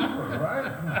a twofer,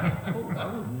 right? Oh, I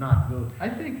would not go. I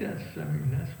think that's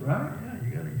Right?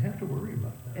 Yeah, you have to worry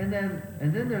about that. And then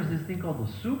there's this thing called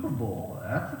the Super Bowl.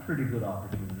 That's a pretty good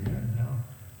opportunity. Yeah, no.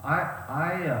 I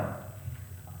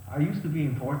used to be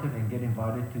important and get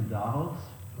invited to Davos.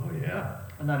 Oh yeah.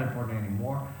 I'm not important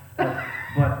anymore.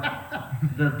 But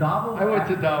the Davos. I went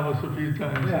to Davos a few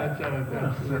times. Yeah.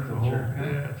 That's a Circle whole. jerk, huh?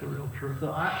 Yeah, it's a real trip. So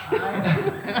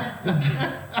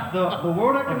the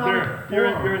World Economic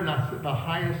Forum. You're in the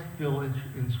highest village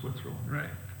in Switzerland. Right.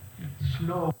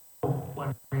 Snow, I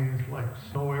mean, it's like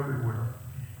snow everywhere,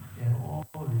 and all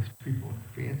of these people in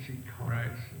fancy cars Right,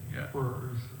 and yeah.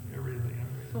 furs and everything.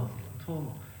 So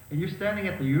total. And you're standing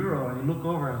at the Euro and you look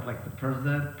over and it's like the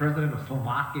president of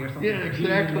Slovakia or something. Yeah,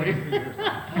 exactly.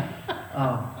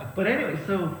 But anyway,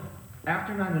 so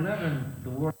after 9/11, the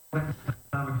World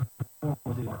Economic Forum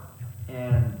was in York,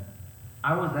 and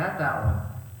I was at that one,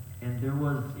 and there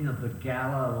was, you know, the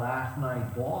gala last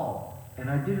night ball, and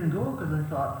I didn't go because I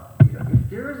thought, you know, if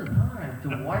there is a time to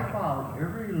wipe out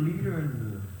every leader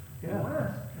in the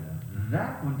West,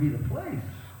 that would be the place.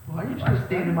 Well, I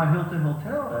stayed in my Hilton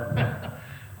hotel that night.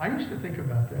 I used to think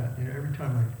about that. You know, every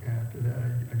time after that,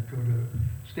 I'd go to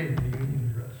State of the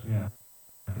Union address. Yeah.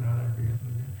 You know, I'd be,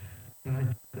 and I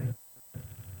think,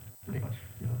 pretty much,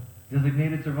 you know,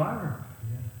 Designated survivor.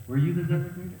 yeah, Were you the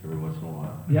designated? every once in a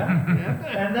while. Yeah.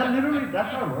 Yeah. And that literally,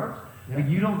 that's how it works. Yeah. Like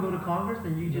you don't go to Congress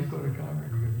and you You just. just go to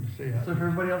Congress, you stay out. So if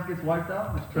everybody else gets wiped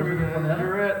out, it's You're President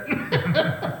Panetta. it.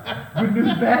 Good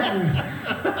news, bad news.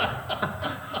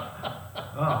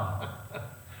 Oh.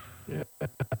 Yeah.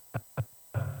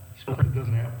 So it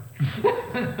doesn't happen.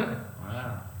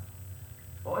 Wow.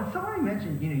 Oh, and somebody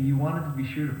mentioned, you know, you wanted to be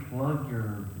sure to plug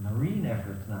your marine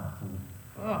efforts now. So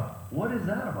Oh. what is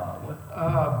that about? What?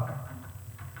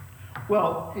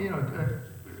 Well, you know,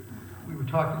 we were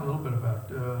talking a little bit about,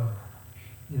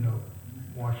 you know,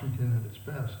 Washington at its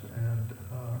best, and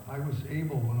I was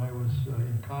able, when I was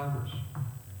in Congress,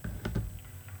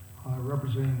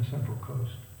 representing the Central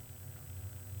Coast,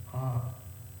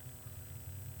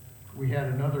 we had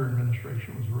another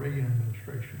administration, it was the Reagan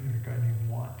administration, and a guy named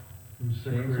Watt, who was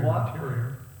Secretary of Watt?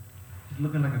 Interior. He's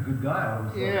looking like a good guy. All of a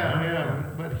sudden. Yeah,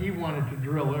 but he wanted to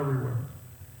drill everywhere.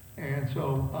 And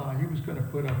so he was going to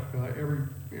put up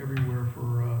everywhere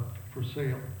for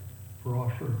sale for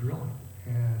offshore drilling.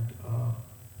 And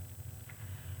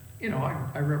you know,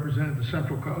 I represented the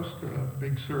Central Coast,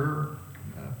 Big Sur,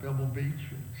 Pebble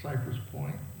Beach, Cypress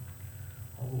Point,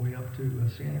 all the way up to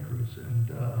Santa Cruz.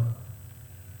 And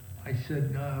I said,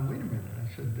 wait a minute.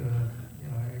 I said, you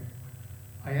know,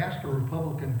 I asked a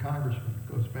Republican congressman,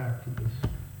 it goes back to this,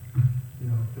 you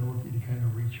know, ability to kind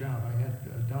of reach out. I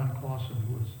had Don Clausen,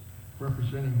 who was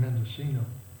representing Mendocino.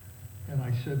 And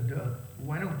I said,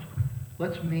 why don't,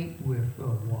 let's meet with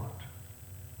Watt.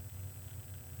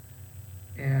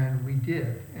 And we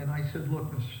did. And I said,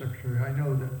 look, Mr. Secretary, I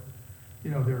know that,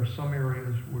 you know, there are some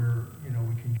areas where, you know,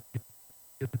 we can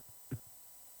get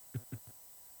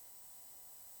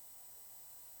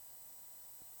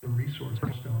the resource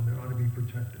stone that ought to be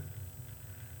protected.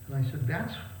 And I said,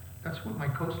 that's what my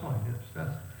coastline is.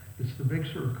 It's the Big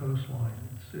Sur coastline.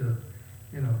 It's,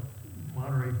 you know,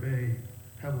 Monterey Bay,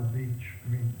 Pebble Beach. I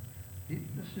mean,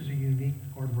 this is a unique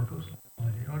part of our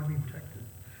coastline. It ought to be protected.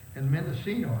 And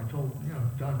Mendocino, I told, you know,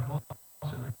 Don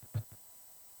Clausen,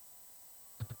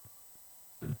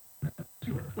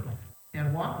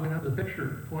 and Watt went up the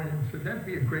picture, pointed and said, that'd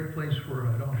be a great place for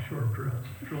an offshore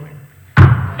drilling.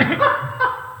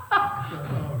 I thought,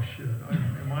 oh shit,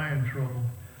 am I in trouble?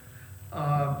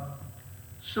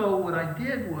 So what I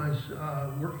did was,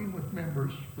 working with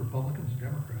members, Republicans and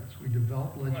Democrats, we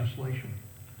developed legislation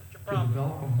to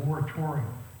develop a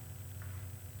moratorium.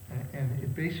 And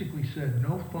it basically said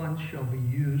no funds shall be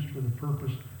used for the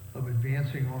purpose of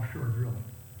advancing offshore drilling.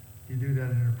 You do that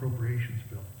in an appropriations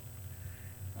bill.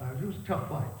 It was a tough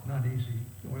fight, not easy.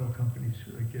 The oil companies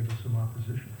gave us some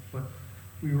opposition, but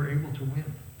we were able to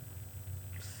win.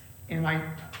 And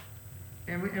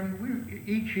we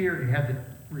each year you had to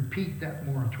repeat that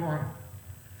moratorium.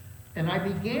 And I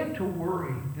began to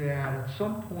worry that at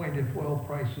some point, if oil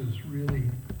prices really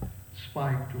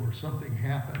spiked or something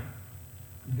happened,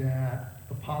 that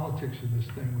the politics of this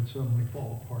thing would suddenly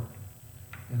fall apart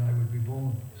and I would be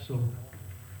vulnerable. So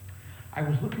I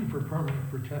was looking for permanent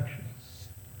protection.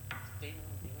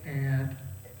 And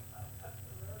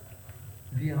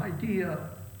the idea,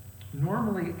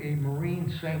 normally a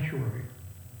marine sanctuary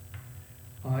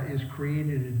is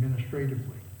created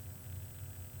administratively.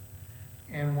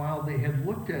 And while they had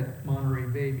looked at Monterey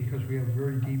Bay, because we have a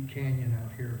very deep canyon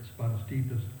out here, it's about as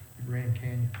deep as the Grand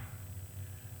Canyon,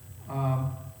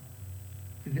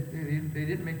 they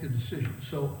didn't make the decision.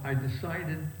 So I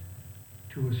decided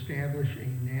to establish a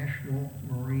national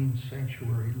marine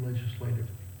sanctuary legislatively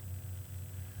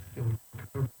that would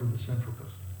cover the Central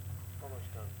Coast.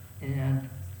 Almost done. And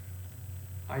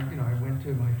I went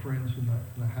to my friends in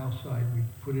the House side. We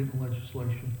put it in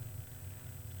legislation.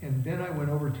 And then I went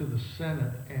over to the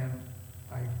Senate and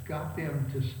I got them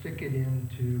to stick it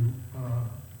into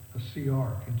a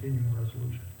CR, continuing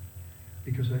resolution,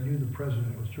 because I knew the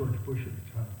president was George Bush at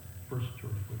the time, first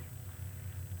George Bush.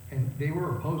 And they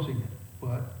were opposing it,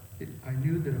 but I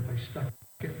knew that if I stuck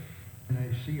it in a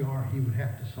CR, he would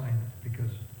have to sign it,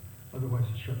 because otherwise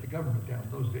it shut the government down.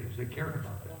 Those days, they cared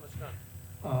about that. Almost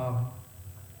done.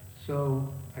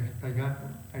 So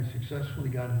I successfully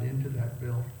got it into that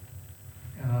bill,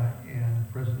 and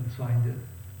the president signed it,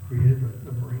 created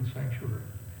the Marine Sanctuary.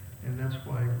 And that's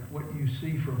why what you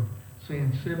see from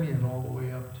San Simeon all the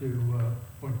way up to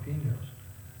Point Pinos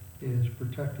is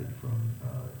protected from,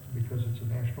 because it's a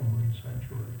national marine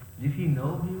sanctuary. Did he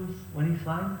know when he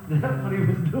signed that what he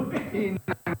was doing? He knew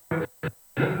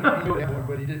that,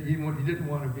 but he didn't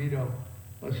want to veto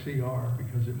a CR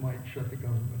because it might shut the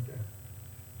government down.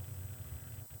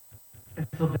 And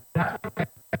so that's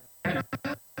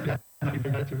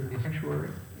That's a sanctuary,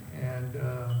 and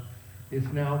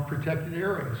it's now a protected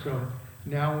area. So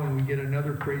now when we get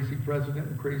another crazy president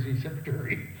and crazy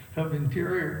secretary of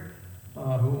Interior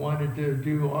who wanted to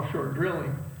do offshore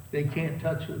drilling, they can't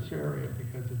touch this area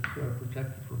because it's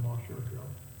protected from offshore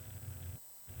drilling.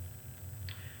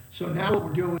 So now what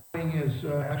we're doing is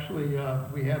actually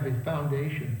we have a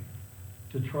foundation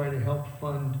to try to help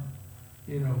fund,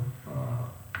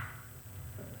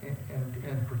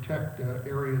 and protect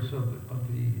areas of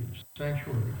the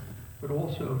sanctuary, but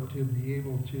also to be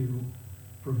able to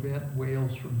prevent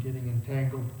whales from getting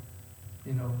entangled,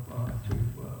 to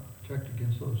protect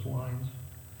against those lines,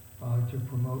 to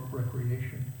promote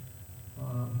recreation,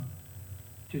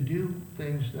 to do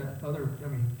things that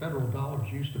federal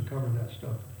dollars used to cover that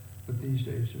stuff, but these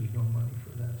days there's no money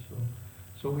for that.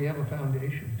 So we have a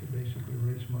foundation to basically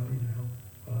raise money to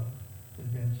help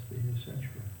advance the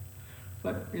sanctuary.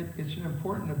 But it's an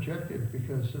important objective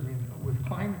because, with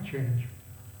climate change,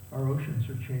 our oceans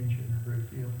are changing a great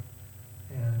deal.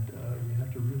 And you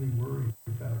have to really worry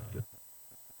about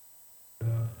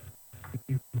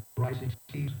rising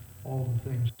seas, all the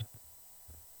things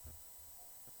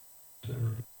that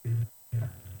are being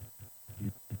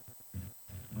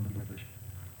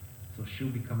she'll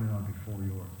be coming on before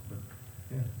yours, but,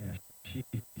 Yeah. yeah, she,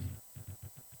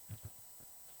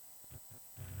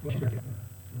 Well, it's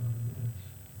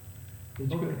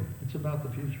Okay. good. It's about the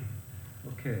future.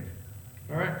 okay.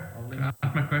 All right. I'll Can I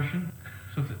ask my question?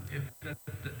 So if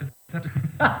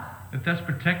that's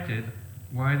protected,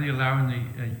 why are they allowing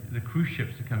the cruise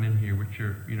ships to come in here, which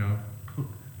are, you know,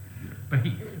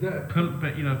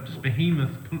 just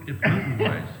behemoth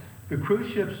pollutant-wise? The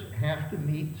cruise ships have to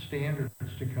meet standards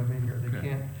to come in here.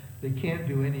 Okay. They can't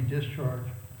do any discharge.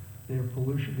 They're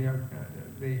pollution,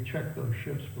 they check those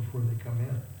ships before they come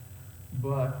in.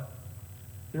 But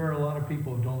there are a lot of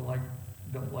people who don't like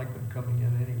them coming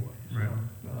in anyway. So, Right.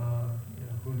 you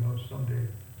know, who knows, someday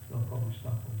they'll probably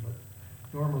stop them, but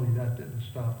normally that didn't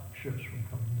stop ships from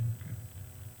coming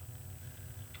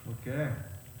in. Okay.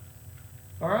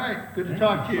 All right, good to Thank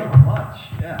talk to you you. so much,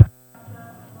 yeah.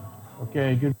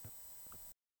 Okay, good